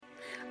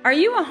Are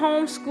you a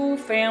homeschool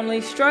family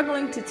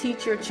struggling to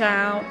teach your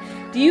child?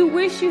 Do you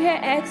wish you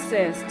had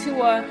access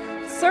to a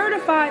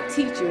certified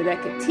teacher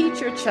that could teach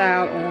your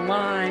child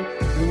online?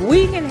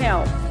 We can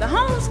help. The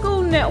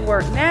Homeschool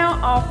Network now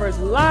offers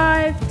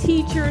live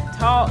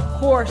teacher-taught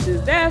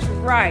courses. That's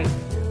right.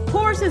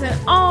 Courses in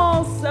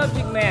all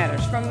subject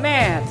matters, from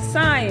math,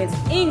 science,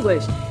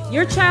 English.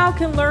 Your child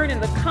can learn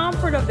in the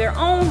comfort of their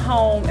own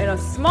home in a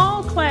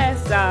small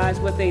class size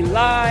with a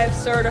live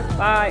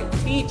certified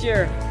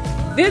teacher.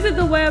 Visit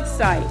the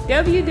website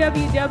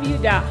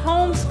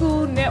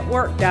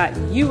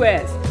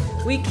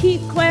www.homeschoolnetwork.us. We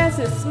keep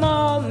classes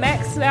small,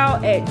 maxed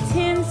out at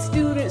 10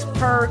 students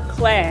per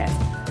class.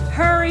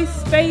 Hurry,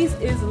 space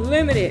is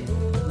limited.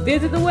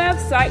 Visit the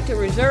website to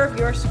reserve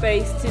your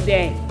space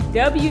today.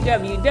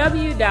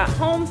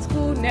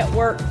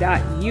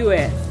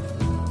 www.homeschoolnetwork.us.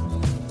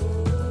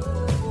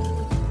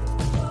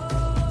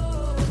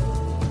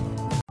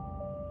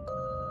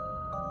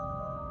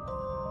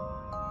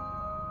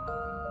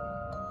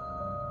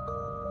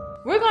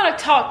 We're going to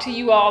talk to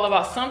you all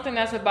about something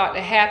that's about to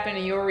happen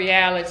in your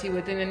reality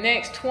within the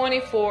next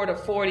 24 to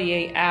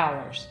 48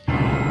 hours.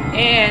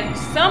 And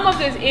some of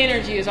this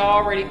energy is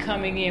already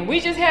coming in. We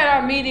just had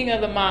our meeting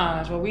of the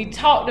minds where we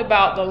talked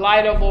about the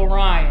light of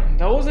Orion.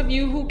 Those of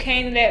you who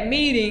came to that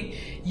meeting,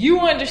 you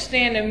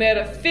understand the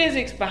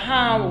metaphysics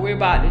behind what we're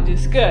about to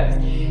discuss.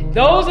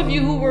 Those of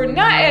you who were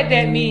not at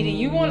that meeting,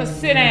 you want to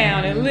sit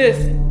down and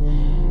listen.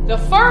 The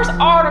first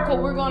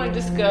article we're going to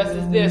discuss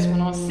is this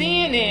one. On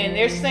CNN,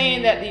 they're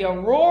saying that the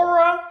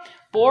aurora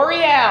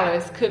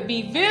borealis could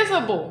be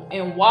visible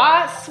in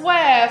wide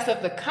swaths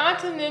of the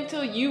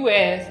continental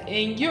U.S.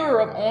 and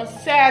Europe on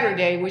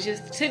Saturday, which is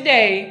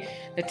today,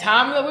 the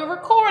time that we're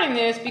recording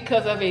this,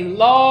 because of a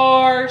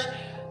large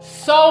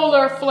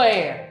solar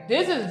flare.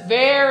 This is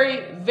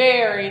very,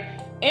 very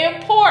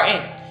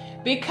important,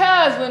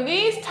 because when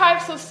these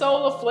types of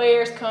solar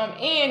flares come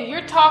in,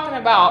 you're talking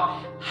about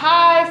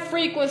high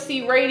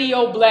frequency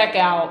radio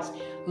blackouts,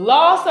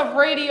 loss of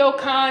radio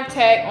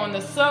contact on the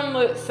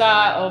sunlit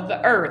side of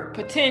the earth,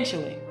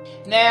 potentially.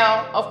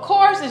 Now, of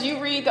course, as you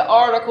read the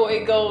article,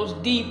 it goes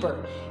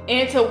deeper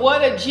into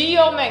what a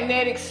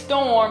geomagnetic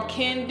storm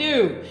can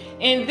do.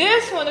 And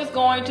this one is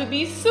going to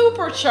be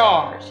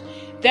supercharged.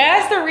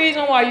 That's the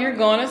reason why you're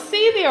going to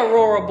see the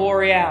aurora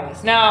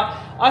borealis. Now,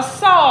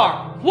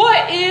 Asar,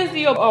 what is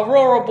the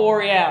aurora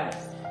borealis?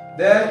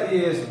 That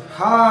is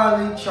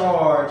highly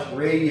charged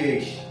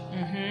radiation.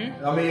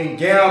 I mean,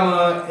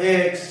 gamma,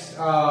 X,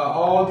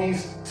 all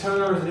these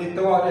terms they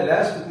throw out there,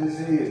 that's what this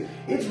is.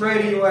 It's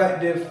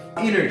radioactive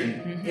energy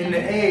in the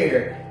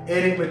air,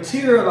 and it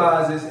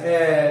materializes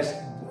as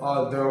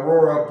the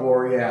aurora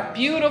borealis.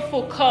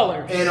 Beautiful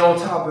colors. And on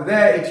top of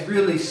that, it's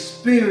really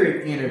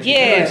spirit energy.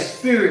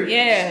 Yes. Really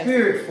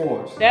spirit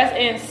force. That's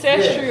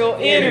ancestral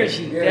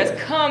energy that's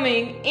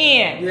coming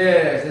in.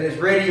 Yes, and it's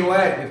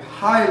radioactive,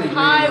 highly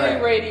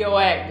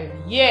radioactive.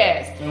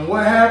 Yes. And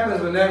what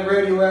happens when that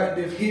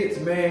radioactive hits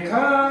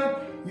mankind?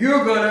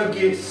 You're gonna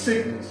get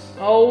sickness.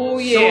 Oh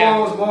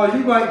yeah. So, boy,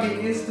 you might get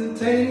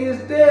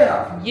instantaneous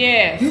death.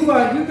 Yes. You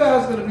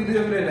guys gonna be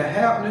living in the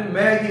happening,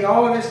 Maggie,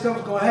 all of this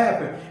stuff's gonna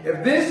happen.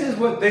 If this is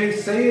what they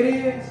say it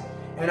is,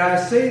 and I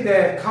say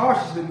that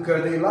cautiously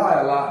because they lie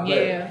a lot, but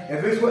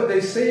if it's what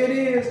they say it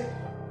is,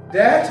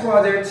 that's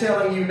why they're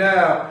telling you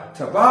now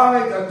to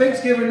buy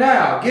Thanksgiving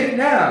now, get it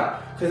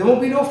now, because there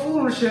won't be no food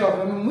on the shelf.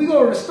 I mean, we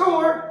go to the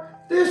store,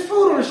 there's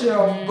food on the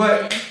shelf,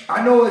 but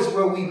I know it's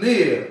where we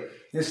live.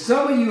 And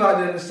some of you out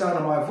there in the sound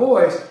of my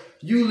voice,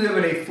 you live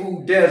in a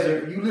food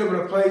desert. You live in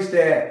a place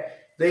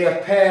that they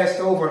have passed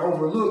over and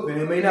overlooked, and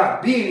there may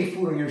not be any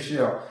food on your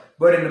shelf.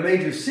 But in the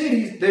major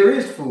cities, there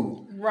is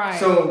food. Right.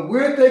 So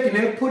we're thinking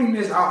they're putting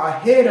this out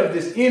ahead of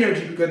this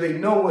energy because they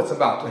know what's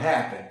about to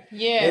happen.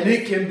 Yes. And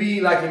it can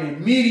be like an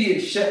immediate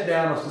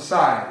shutdown of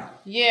society.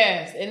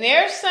 Yes. And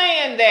they're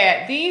saying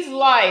that these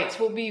lights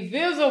will be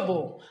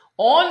visible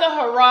on the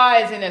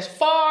horizon as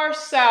far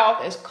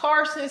south as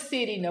Carson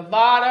City,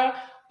 Nevada,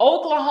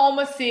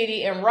 Oklahoma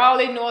City, and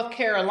Raleigh, North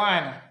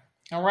Carolina.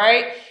 All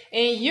right.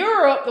 In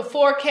Europe, the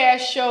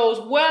forecast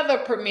shows, weather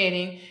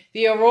permitting,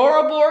 the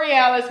aurora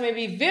borealis may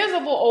be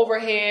visible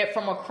overhead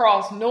from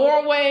across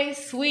Norway,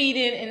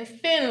 Sweden, and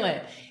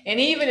Finland, and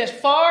even as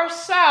far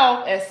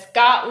south as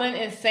Scotland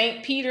and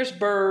St.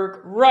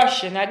 Petersburg,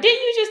 Russia. Now,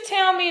 didn't you just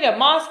tell me that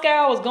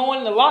Moscow was going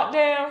into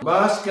lockdown?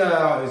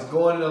 Moscow is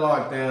going into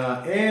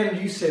lockdown, and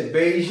you said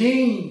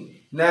Beijing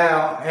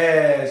now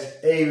has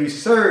a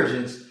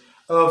resurgence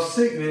of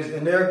sickness,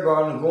 and they're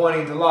going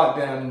into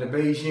lockdown in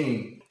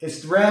Beijing.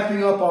 It's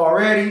ramping up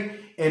already,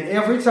 and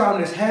every time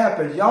this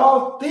happens,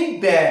 y'all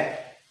think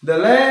that the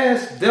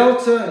last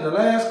Delta and the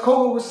last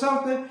COVID was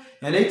something,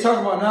 and they talk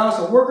about now it's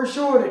a worker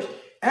shortage.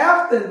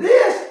 After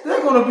this,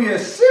 there's going to be a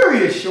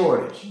serious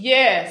shortage.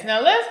 Yes.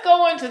 Now let's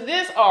go into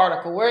this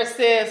article where it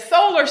says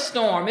solar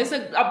storm. It's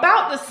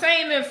about the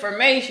same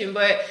information,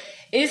 but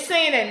it's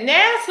saying that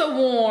NASA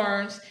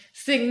warns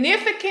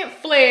significant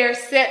flare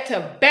set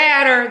to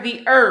batter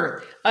the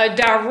earth. A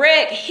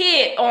direct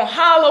hit on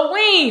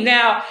Halloween.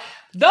 Now,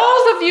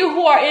 Those of you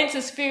who are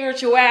into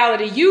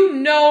spirituality, you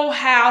know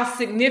how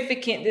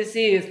significant this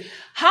is.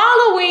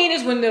 Halloween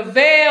is when the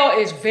veil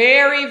is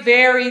very,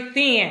 very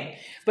thin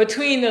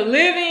between the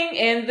living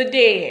and the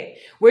dead,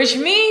 which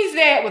means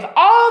that with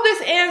all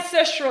this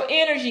ancestral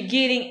energy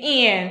getting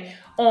in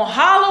on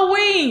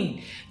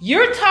Halloween,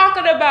 you're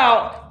talking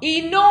about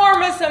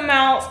enormous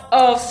amounts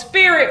of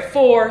spirit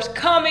force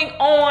coming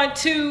on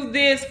to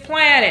this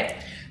planet.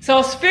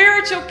 So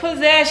spiritual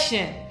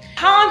possession,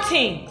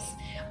 hauntings,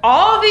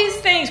 all these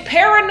things,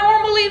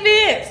 paranormal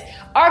events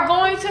are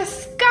going to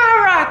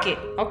skyrocket.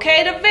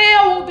 Okay, the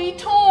veil will be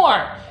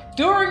torn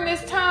during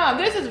this time.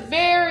 This is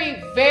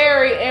very,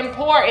 very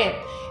important.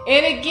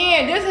 And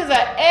again, this is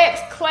an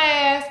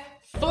X-class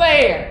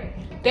flare.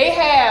 They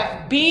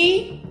have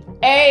B,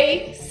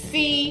 A,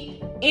 C,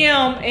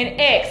 M,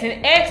 and X.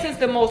 And X is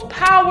the most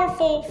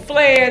powerful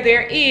flare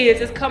there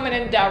is. It's coming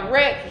in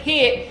direct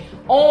hit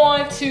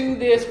onto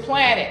this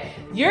planet.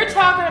 You're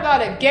talking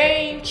about a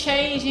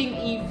game-changing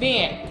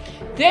event.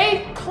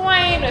 They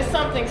claim that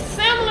something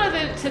similar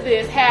to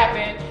this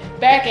happened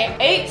back in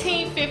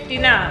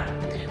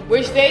 1859,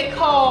 which they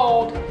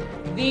called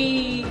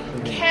the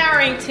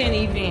Carrington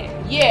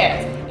event.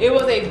 Yes, it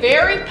was a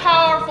very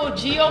powerful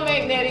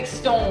geomagnetic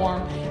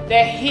storm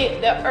that hit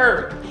the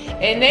earth.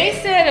 And they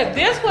said if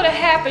this would have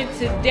happened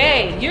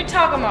today, you're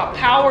talking about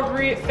power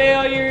grid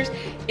failures,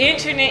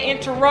 internet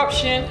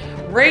interruption,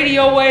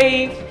 radio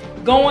waves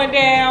going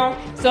down.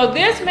 So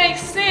this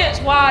makes sense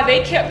why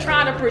they kept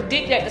trying to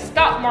predict that the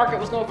stock market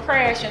was going to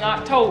crash in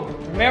October.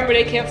 Remember,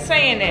 they kept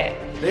saying that.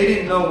 They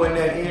didn't know when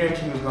that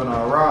energy was going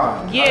to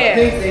arrive. Yes.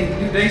 I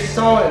think they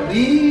saw it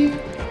leave,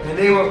 and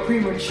they were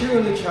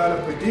prematurely trying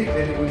to predict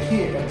that it would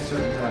hit at a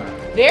certain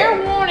time.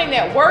 They're warning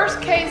that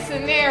worst case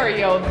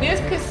scenario, this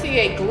could see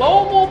a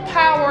global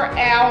power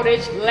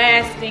outage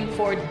lasting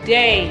for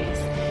days.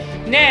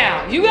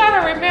 Now, you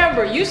got to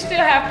remember, you still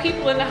have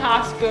people in the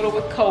hospital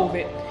with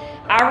COVID.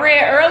 I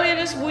read earlier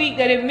this week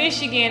that in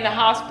Michigan, the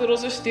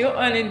hospitals are still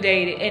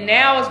inundated. And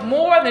now it's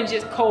more than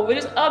just COVID,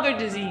 it's other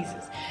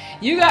diseases.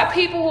 You got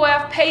people who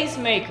have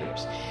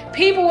pacemakers,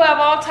 people who have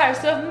all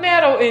types of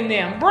metal in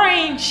them,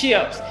 brain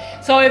chips.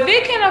 So if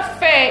it can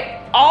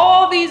affect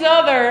all these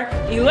other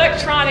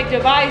electronic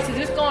devices,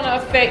 it's going to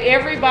affect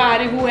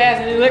everybody who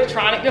has an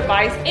electronic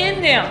device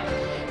in them.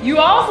 You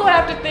also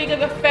have to think of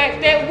the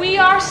fact that we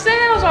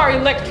ourselves are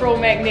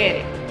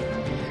electromagnetic.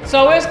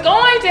 So it's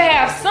going to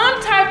have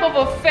some type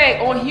of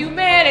effect on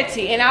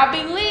humanity. And I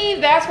believe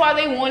that's why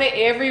they wanted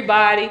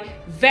everybody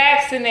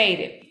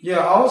vaccinated. Yeah,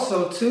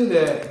 also too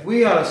that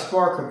we are a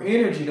spark of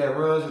energy that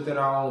runs within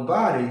our own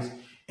bodies.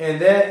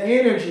 And that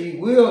energy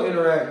will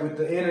interact with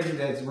the energy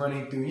that's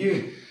running through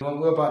you. What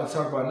we're about to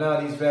talk about now,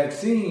 these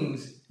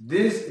vaccines,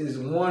 this is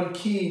one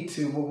key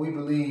to what we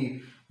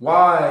believe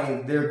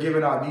why they're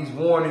giving out these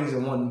warnings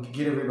and wanting to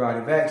get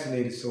everybody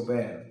vaccinated so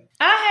badly.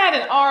 I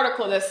had an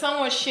article that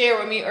someone shared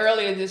with me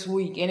earlier this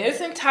week, and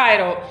it's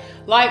entitled,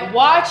 Like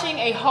Watching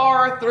a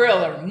Horror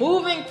Thriller,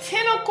 Moving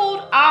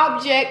Tentacled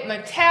Object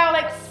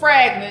Metallic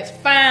Fragments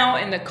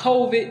Found in the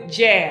COVID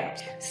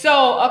Jabs.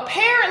 So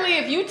apparently,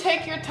 if you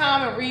take your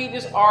time and read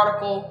this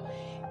article,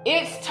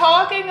 it's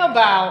talking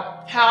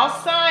about how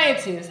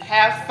scientists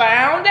have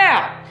found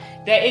out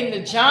that in the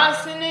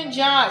Johnson &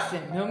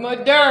 Johnson, the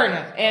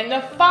Moderna, and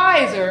the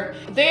Pfizer,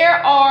 there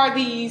are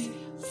these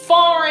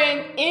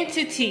foreign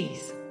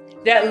entities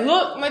that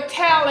look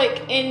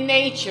metallic in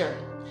nature,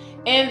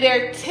 and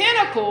they're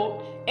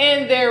tentacled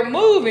and they're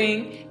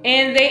moving,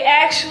 and they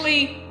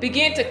actually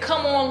begin to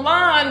come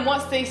online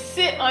once they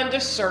sit under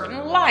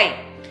certain light.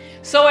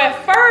 So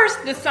at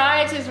first, the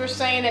scientists were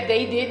saying that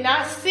they did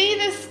not see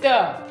this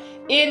stuff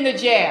in the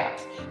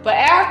jabs. But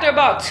after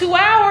about 2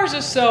 hours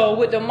or so,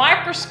 with the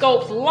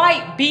microscope's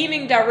light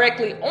beaming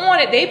directly on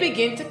it, they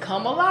begin to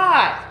come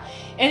alive.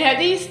 And that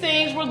these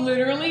things were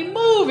literally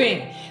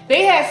moving.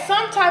 They had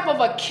some type of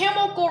a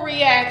chemical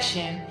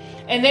reaction,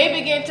 and they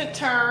began to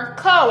turn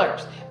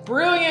colors.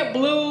 Brilliant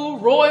blue,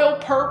 royal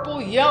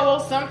purple, yellow,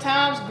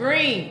 sometimes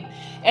green.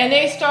 And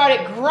they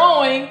started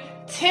growing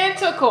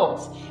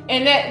tentacles,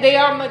 and that they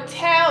are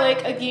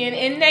metallic again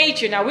in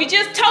nature. Now, we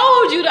just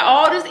told you that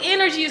all this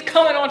energy is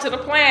coming onto the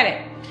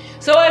planet.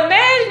 So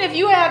imagine if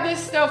you have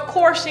this stuff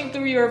coursing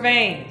through your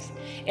veins,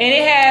 and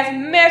it has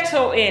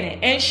metal in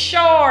it and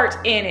shards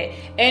in it,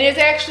 and it's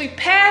actually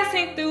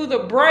passing through the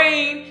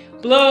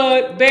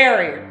brain-blood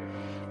barrier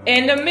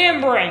and the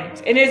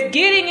membranes, and it's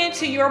getting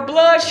into your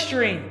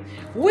bloodstream.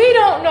 We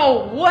don't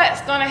know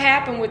what's going to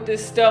happen with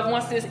this stuff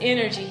once this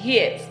energy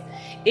hits.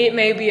 It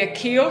may be a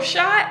kill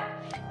shot.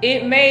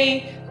 It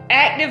may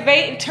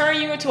activate and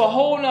turn you into a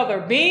whole nother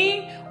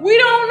being. We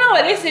don't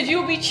know. They said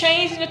you'll be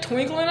changed in the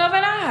twinkling of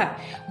an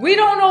eye. We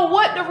don't know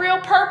what the real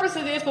purpose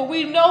of this, but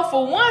we know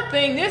for one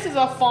thing, this is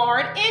a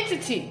foreign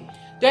entity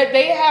that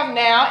they have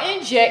now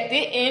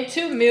injected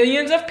into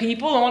millions of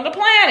people on the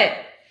planet.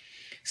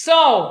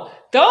 So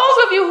those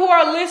of you who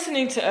are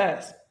listening to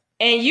us,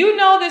 and you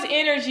know this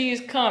energy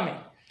is coming,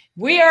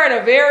 we are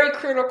at a very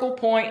critical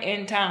point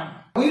in time.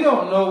 We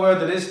don't know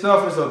whether this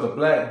stuff is of the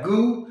black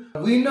goo.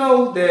 We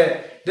know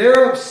that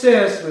they're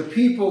obsessed with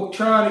people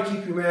trying to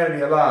keep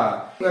humanity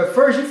alive. At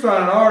first, you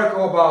found an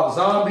article about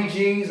zombie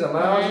genes and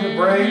lounge in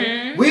the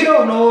brain. We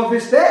don't know if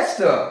it's that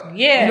stuff.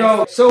 Yeah. You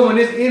know, so when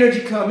this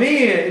energy come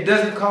in, it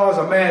doesn't cause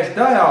a mass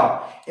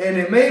die-off. And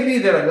it may be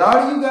that a lot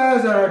of you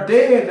guys that are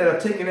dead that are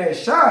taking that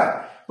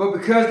shot, but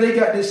because they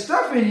got this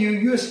stuff in you,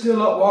 you're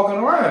still up walking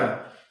around.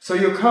 So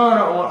you're kind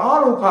of on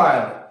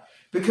autopilot.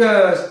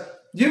 Because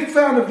you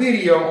found a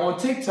video on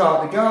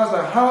TikTok, the guy's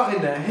like, how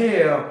in the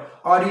hell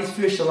are these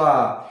fish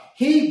alive?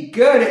 He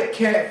gutted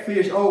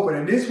catfish open,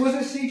 and this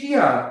wasn't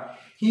CGI.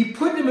 He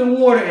put them in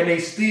water, and they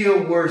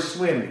still were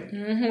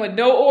swimming. With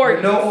no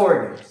organs. With no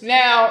organs.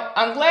 Now,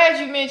 I'm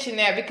glad you mentioned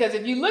that, because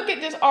if you look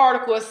at this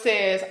article, it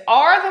says,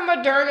 are the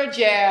Moderna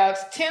jabs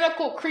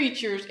tentacle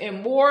creatures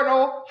in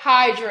mortal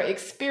Hydra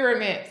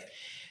experiments?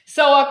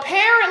 So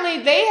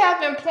apparently they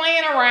have been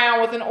playing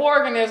around with an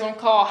organism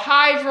called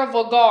Hydra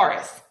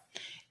vulgaris.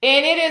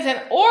 And it is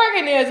an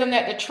organism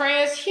that the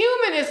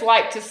transhumanists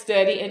like to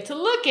study and to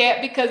look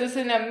at because it's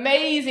an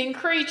amazing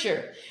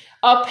creature.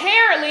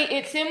 Apparently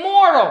it's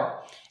immortal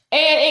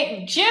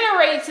and it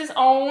generates its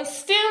own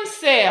stem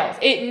cells.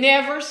 It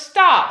never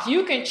stops.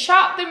 You can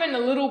chop them into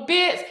little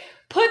bits,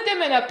 put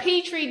them in a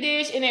petri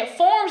dish, and it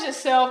forms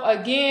itself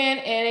again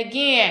and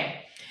again.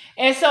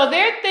 And so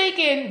they're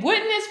thinking,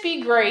 wouldn't this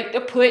be great to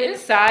put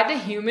inside the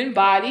human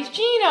body's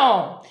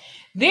genome?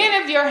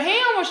 Then if your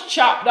hand was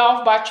chopped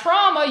off by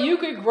trauma, you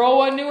could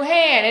grow a new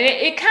hand. And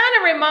it kind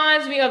of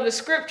reminds me of the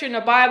scripture in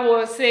the Bible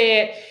that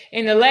said,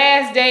 in the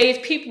last days,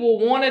 people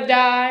will want to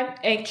die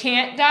and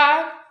can't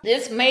die.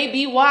 This may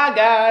be why,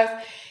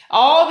 guys.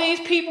 All these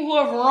people who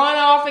have run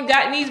off and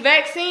gotten these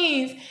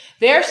vaccines,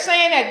 they're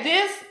saying that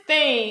this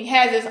thing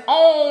has its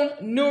own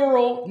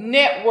neural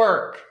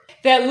network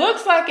that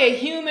looks like a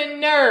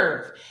human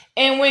nerve.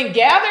 And when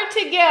gathered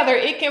together,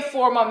 it can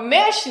form a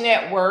mesh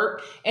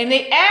network, and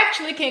they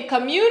actually can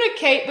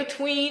communicate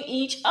between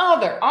each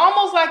other,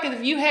 almost like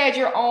if you had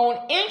your own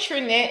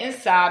intranet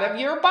inside of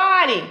your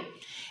body.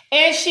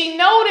 And she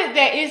noted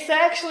that it's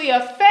actually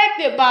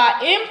affected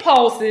by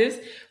impulses,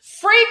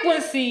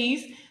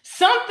 frequencies,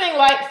 something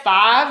like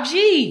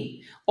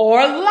 5G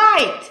or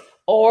light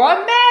or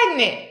a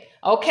magnet,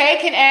 okay,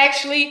 can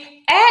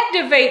actually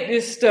activate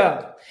this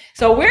stuff.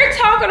 So we're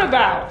talking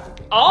about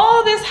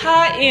all this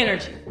high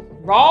energy,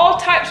 raw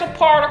types of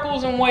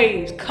particles and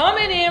waves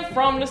coming in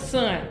from the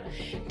sun.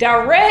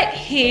 Direct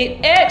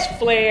hit,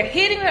 X-flare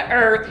hitting the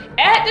earth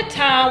at the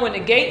time when the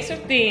gates are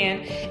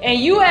thin, and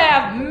you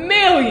have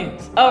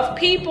millions of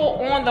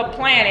people on the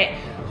planet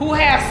who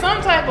have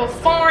some type of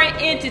foreign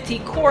entity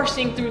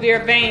coursing through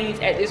their veins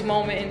at this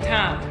moment in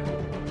time.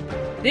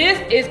 This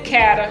is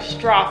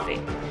catastrophic.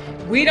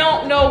 We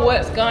don't know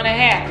what's gonna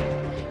happen.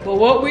 But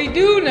what we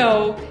do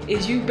know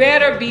is you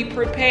better be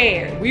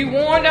prepared. We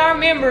warned our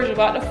members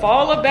about the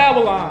fall of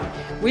Babylon.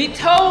 We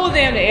told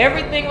them that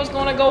everything was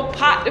going to go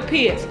pot to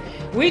piss.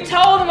 We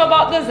told them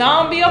about the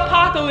zombie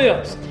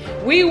apocalypse.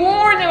 We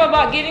warned them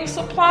about getting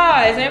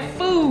supplies and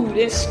food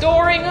and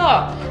storing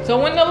up.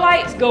 So when the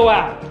lights go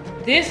out,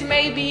 this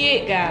may be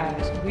it,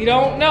 guys. We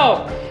don't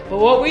know. But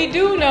what we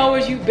do know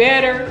is you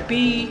better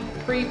be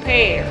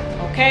prepared,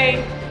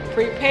 okay?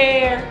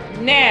 Prepare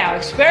now,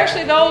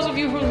 especially those of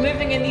you who are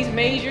living in these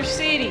major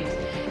cities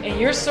and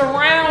you're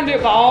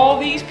surrounded by all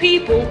these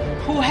people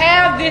who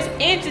have this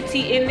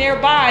entity in their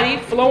body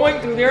flowing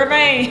through their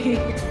veins.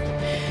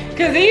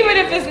 Because even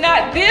if it's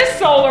not this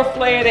solar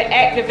flare that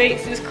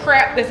activates this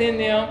crap that's in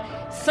them,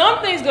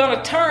 something's going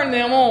to turn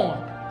them on.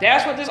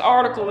 That's what this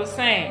article is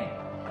saying.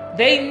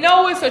 They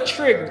know it's a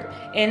trigger,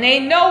 and they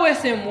know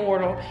it's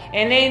immortal,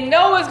 and they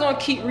know it's going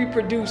to keep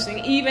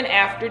reproducing even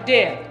after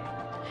death.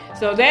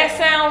 So that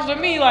sounds to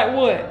me like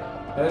what?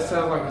 That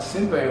sounds like a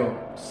symbiote.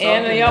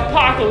 And the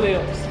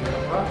apocalypse.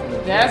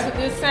 That's what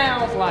this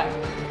sounds like.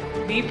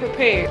 Be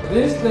prepared.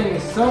 This thing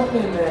is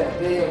something that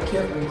they have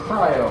kept in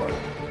cryo,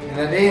 and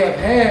that they have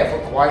had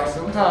for quite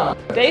some time.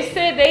 They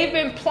said they've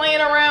been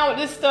playing around with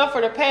this stuff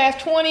for the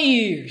past 20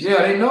 years.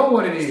 Yeah, they know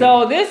what it is.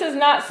 So this is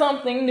not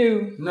something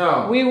new.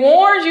 No. We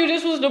warned you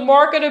this was the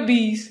mark of the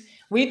beast.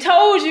 We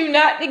told you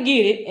not to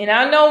get it, and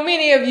I know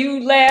many of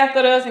you laughed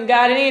at us and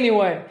got it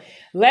anyway.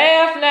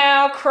 Laugh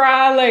now,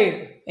 cry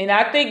later. And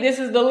I think this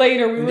is the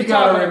later we were talking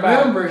about. You gotta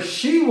remember,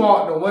 she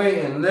walked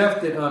away and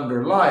left it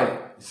under light.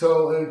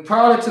 So it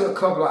probably took a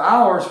couple of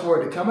hours for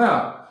it to come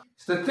out.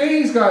 So the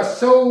things got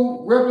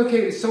so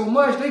replicated so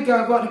much, they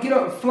got about to get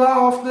up and fly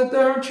off the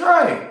third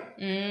train.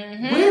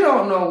 Mm-hmm. We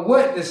don't know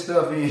what this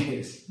stuff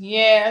is.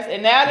 Yes,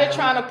 and now they're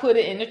trying to put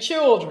it in the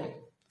children.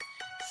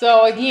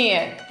 So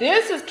again,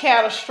 this is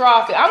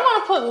catastrophic. I'm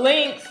going to put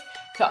links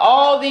to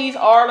all these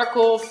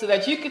articles so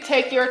that you can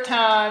take your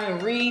time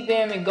and read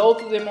them and go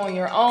through them on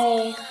your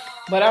own.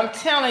 But I'm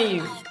telling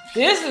you,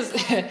 this is,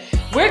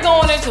 we're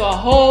going into a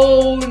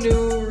whole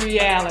new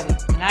reality.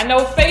 And I know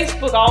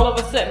Facebook all of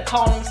a sudden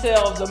call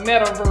themselves the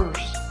metaverse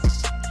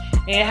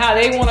and how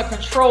they want to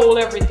control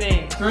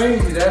everything.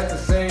 Crazy, that's the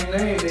same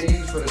name they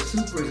use for the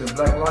supers and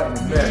Black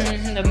Lightning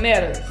Meta. The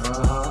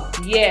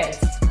metas. Yes.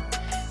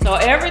 So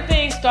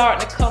everything's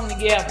starting to come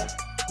together.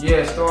 Yeah,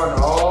 it's starting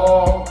to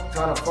all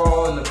kind of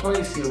fall into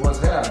place here, what's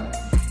happening.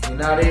 And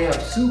now they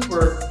have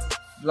super,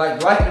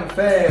 like lightning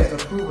fast,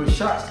 approving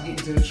shots to get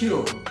into the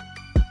children.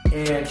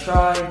 And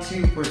trying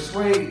to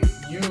persuade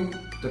you,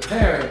 the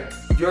parent,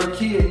 your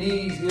kid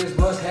needs this,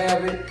 must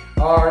have it.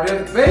 Or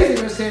they're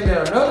basically saying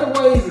that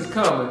another wave is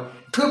coming.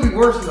 Could be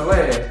worse than the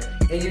last.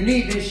 And you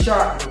need this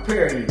shot to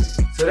prepare you.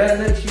 So that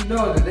lets you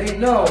know that they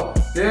know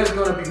there's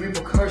going to be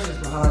repercussions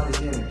behind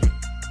this energy.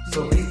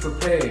 So be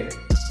prepared.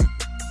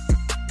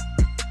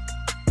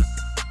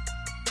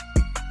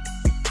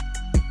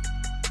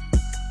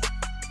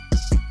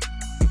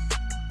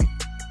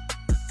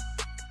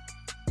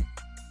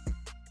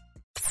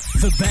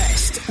 The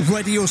best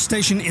radio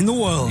station in the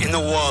world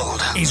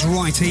is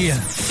right here,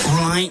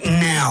 right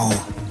now.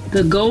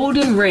 The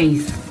Golden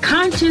Race,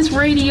 conscious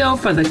radio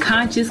for the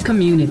conscious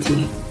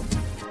community.